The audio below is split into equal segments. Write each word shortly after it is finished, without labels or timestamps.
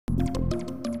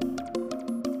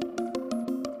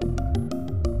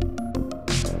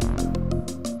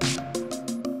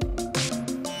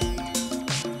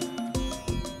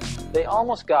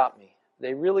almost got me.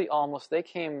 They really almost, they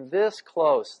came this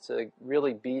close to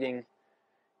really beating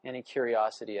any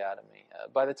curiosity out of me.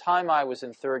 By the time I was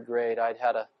in 3rd grade, I'd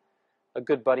had a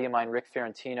good buddy of mine, Rick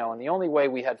Ferrantino, and the only way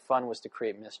we had fun was to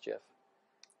create mischief.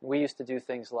 We used to do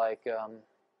things like,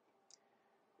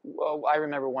 well, I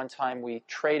remember one time we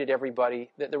traded everybody.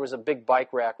 There was a big bike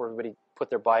rack where everybody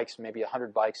put their bikes, maybe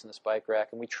 100 bikes in this bike rack,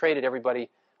 and we traded everybody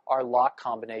our lock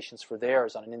combinations for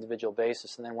theirs on an individual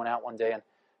basis, and then went out one day and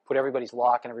put everybody's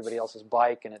lock in everybody else's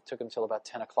bike, and it took until about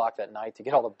 10 o'clock that night to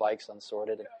get all the bikes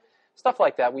unsorted and stuff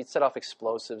like that. We'd set off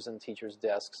explosives in teachers'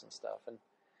 desks and stuff, and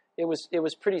it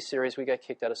was pretty serious. We got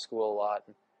kicked out of school a lot,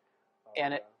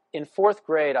 in 4th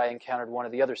grade, I encountered one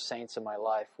of the other saints in my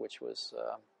life, which was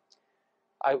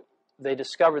they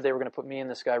discovered they were going to put me and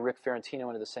this guy Rick Ferrantino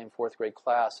into the same 4th grade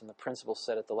class, and the principal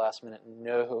said at the last minute,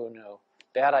 no,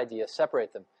 bad idea,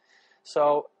 separate them.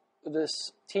 So this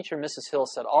teacher, Mrs. Hill,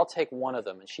 said, I'll take one of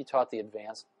them, and she taught the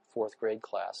advanced 4th grade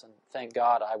class, and thank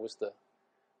God I was the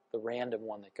random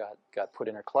one that got put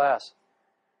in her class.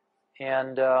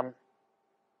 And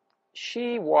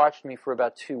she watched me for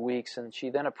about 2 weeks, and she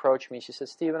then approached me. She said,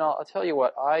 Stephen, I'll tell you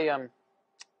what, I'll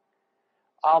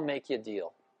make you a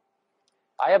deal.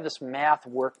 I have this math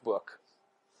workbook,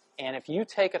 and if you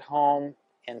take it home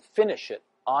and finish it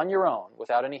on your own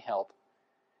without any help,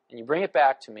 and you bring it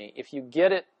back to me, if you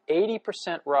get it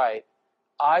 80% right,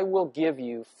 I will give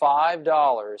you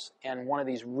 $5 and one of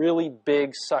these really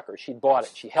big suckers. She bought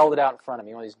it. She held it out in front of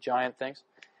me, one of these giant things.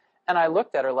 And I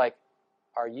looked at her like,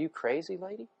 are you crazy,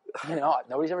 lady?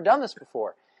 Nobody's ever done this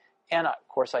before. And, of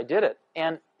course, I did it.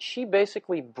 And she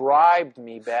basically bribed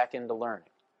me back into learning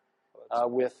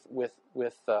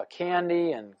with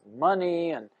candy and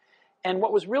money. And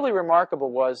what was really remarkable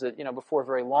was that, before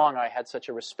very long, I had such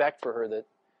a respect for her that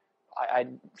I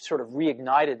sort of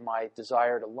reignited my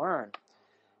desire to learn.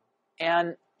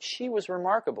 And she was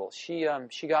remarkable. She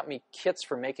got me kits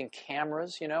for making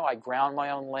cameras. I ground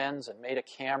my own lens and made a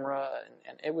camera,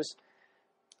 and it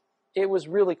was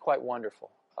really quite wonderful.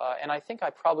 And I think I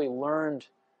probably learned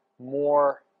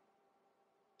more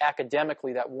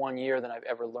academically that one year than I've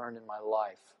ever learned in my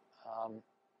life.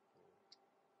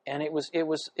 And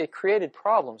it created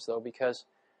problems, though, because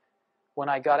when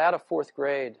I got out of 4th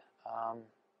grade,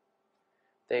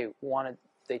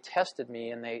 they tested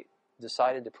me, and they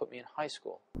decided to put me in high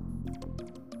school.